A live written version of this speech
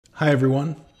Hi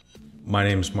everyone, my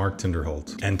name is Mark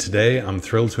Tinderholt, and today I'm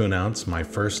thrilled to announce my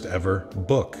first ever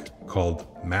book called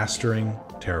Mastering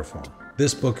Terraform.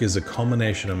 This book is a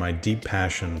culmination of my deep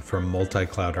passion for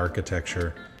multi-cloud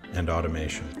architecture and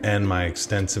automation, and my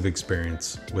extensive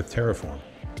experience with Terraform.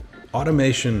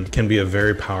 Automation can be a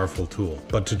very powerful tool,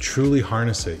 but to truly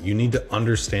harness it, you need to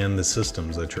understand the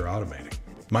systems that you're automating.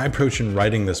 My approach in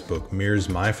writing this book mirrors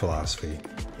my philosophy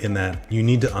in that you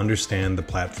need to understand the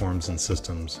platforms and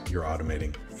systems you're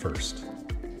automating first.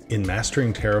 In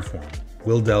Mastering Terraform,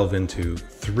 we'll delve into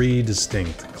 3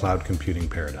 distinct cloud computing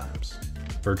paradigms: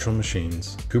 virtual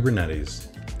machines,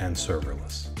 Kubernetes, and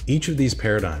serverless. Each of these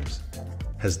paradigms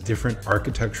has different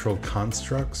architectural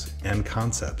constructs and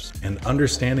concepts, and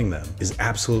understanding them is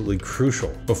absolutely crucial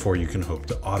before you can hope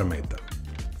to automate them.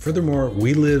 Furthermore,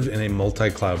 we live in a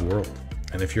multi-cloud world,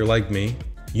 and if you're like me,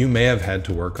 you may have had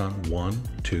to work on 1,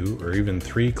 2, or even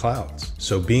 3 clouds.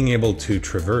 So being able to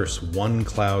traverse one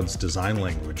cloud's design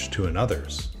language to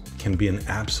another's can be an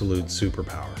absolute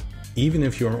superpower. Even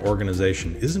if your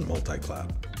organization isn't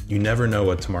multi-cloud, you never know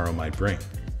what tomorrow might bring.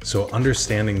 So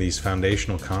understanding these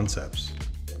foundational concepts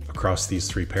across these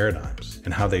 3 paradigms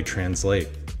and how they translate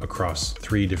across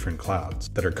 3 different clouds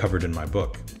that are covered in my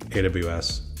book,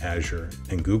 AWS, Azure,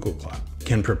 and Google Cloud,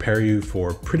 can prepare you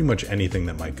for pretty much anything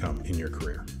that might come in your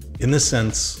career. In this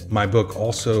sense, my book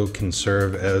also can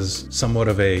serve as somewhat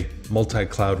of a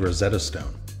multi-cloud Rosetta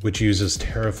Stone, which uses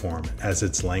Terraform as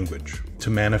its language to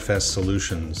manifest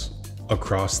solutions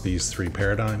across these 3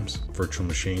 paradigms: virtual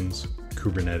machines,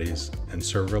 Kubernetes, and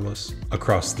serverless,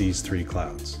 across these 3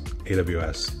 clouds: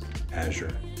 AWS,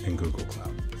 Azure, and Google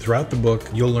Cloud. Throughout the book,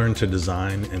 you'll learn to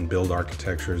design and build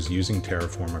architectures using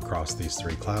Terraform across these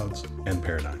 3 clouds and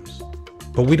paradigms.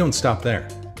 But we don't stop there.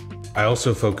 I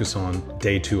also focus on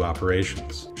day 2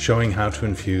 operations, showing how to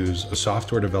infuse a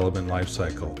software development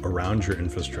lifecycle around your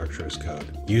infrastructure as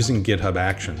code, using GitHub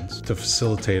Actions to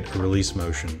facilitate a release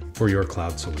motion for your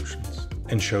cloud solutions,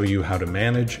 and show you how to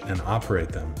manage and operate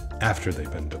them after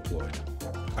they've been deployed.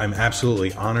 I'm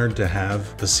absolutely honored to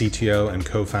have the CTO and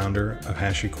co-founder of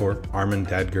HashiCorp, Armen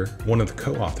Dger, one of the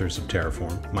co-authors of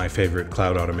Terraform, my favorite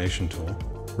cloud automation tool,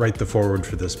 write the foreword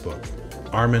for this book.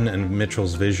 Armen and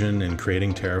Mitchell's vision in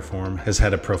creating Terraform has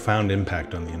had a profound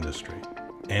impact on the industry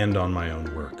and on my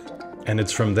own work. And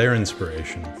it's from their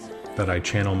inspiration that I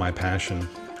channel my passion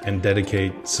and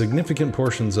dedicate significant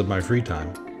portions of my free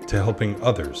time to helping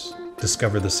others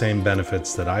discover the same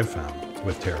benefits that I've found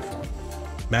with Terraform.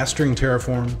 Mastering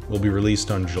Terraform will be released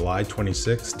on July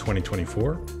 26,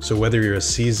 2024. So whether you're a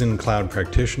seasoned cloud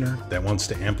practitioner that wants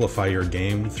to amplify your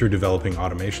game through developing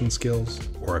automation skills,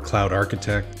 or a cloud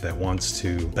architect that wants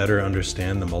to better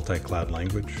understand the multi-cloud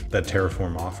language that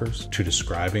Terraform offers to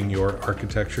describing your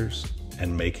architectures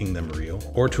and making them real,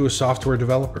 or to a software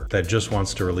developer that just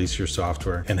wants to release your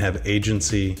software and have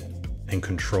agency and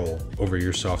control over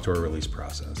your software release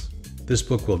process. This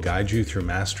book will guide you through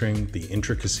mastering the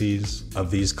intricacies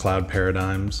of these cloud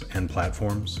paradigms and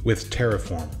platforms, with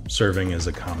Terraform serving as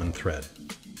a common thread.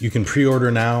 You can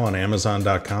pre-order now on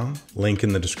Amazon.com, link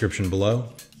in the description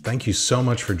below. Thank you so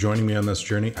much for joining me on this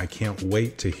journey. I can't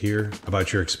wait to hear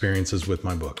about your experiences with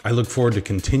my book. I look forward to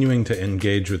continuing to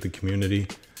engage with the community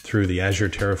through the Azure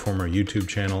Terraformer YouTube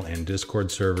channel and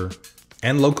Discord server,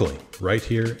 and locally, right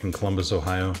here in Columbus,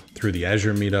 Ohio, through the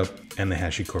Azure Meetup and the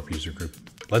HashiCorp user group.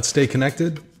 Let's stay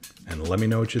connected and let me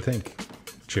know what you think.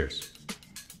 Cheers.